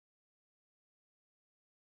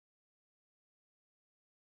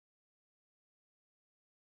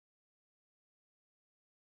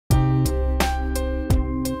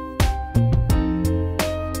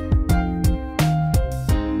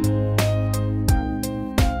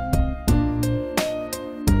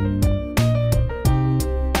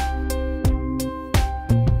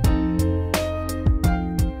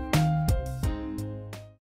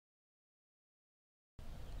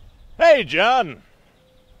Hey, John.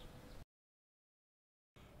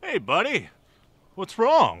 Hey, buddy. What's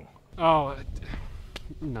wrong? Oh,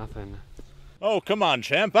 nothing. Oh, come on,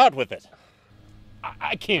 champ. Out with it.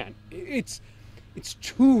 I can't. It's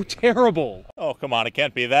too terrible. Oh, come on. It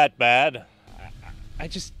can't be that bad.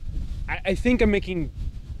 I think I'm making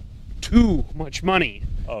too much money.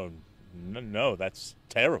 Oh, no, that's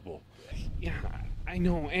terrible. Yeah, I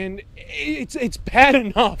know, and it's bad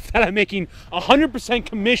enough that I'm making 100%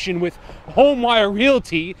 commission with HomeWire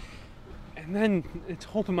Realty, and then it's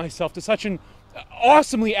hoping myself to such an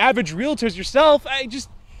awesomely average realtor as yourself. I just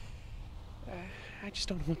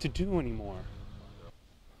don't know what to do anymore.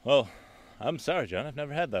 Well, I'm sorry, John. I've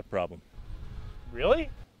never had that problem. Really?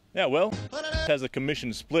 Yeah, well, it has a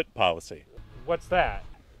commission split policy. What's that?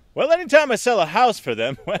 Well, anytime I sell a house for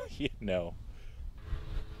them, well, you know.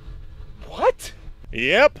 What?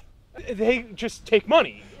 Yep. They just take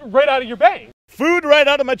money right out of your bank. Food right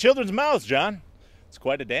out of my children's mouths, John. It's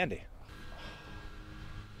quite a dandy.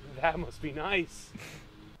 That must be nice.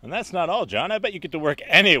 And that's not all, John. I bet you get to work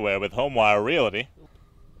anywhere with HomeWire Realty.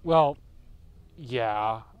 Well,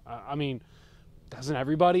 yeah. I mean, doesn't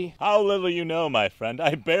everybody? How little you know, my friend.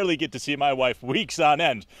 I barely get to see my wife weeks on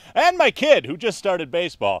end. And my kid, who just started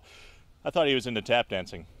baseball. I thought he was into tap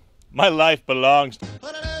dancing. My life belongs to...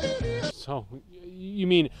 So, you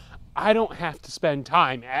mean I don't have to spend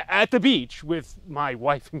time at the beach with my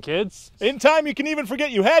wife and kids? In time, you can even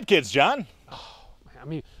forget you had kids, John. I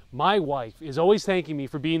mean, my wife is always thanking me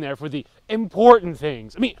for being there for the important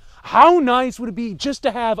things. I mean, how nice would it be just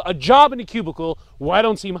to have a job in a cubicle where I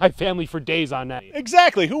don't see my family for days on end?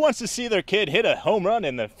 Exactly. Who wants to see their kid hit a home run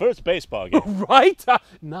in their first baseball game? Right?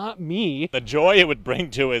 Not me. The joy it would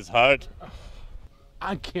bring to his heart.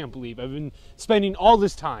 I can't believe I've been spending all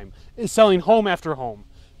this time selling home after home,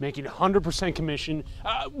 making 100% commission,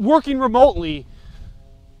 working remotely,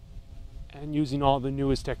 and using all the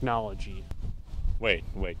newest technology. Wait.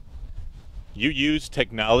 You use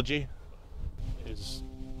technology? Is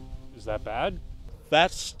that bad?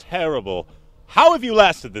 That's terrible. How have you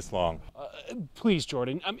lasted this long? Please,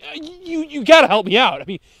 Jordan, you gotta help me out. I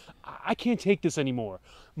mean, I can't take this anymore.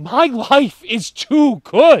 My life is too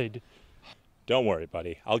good. Don't worry,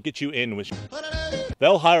 buddy. I'll get you in with...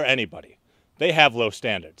 They'll hire anybody. They have low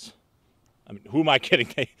standards. I mean, who am I kidding?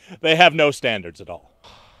 They have no standards at all.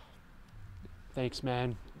 Thanks,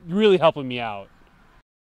 man. You're really helping me out.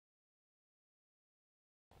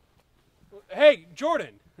 Hey,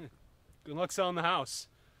 Jordan. Good luck selling the house.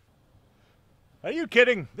 Are you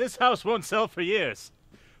kidding? This house won't sell for years.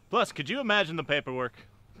 Plus, could you imagine the paperwork?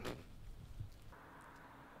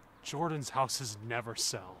 Jordan's houses never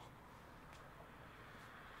sell.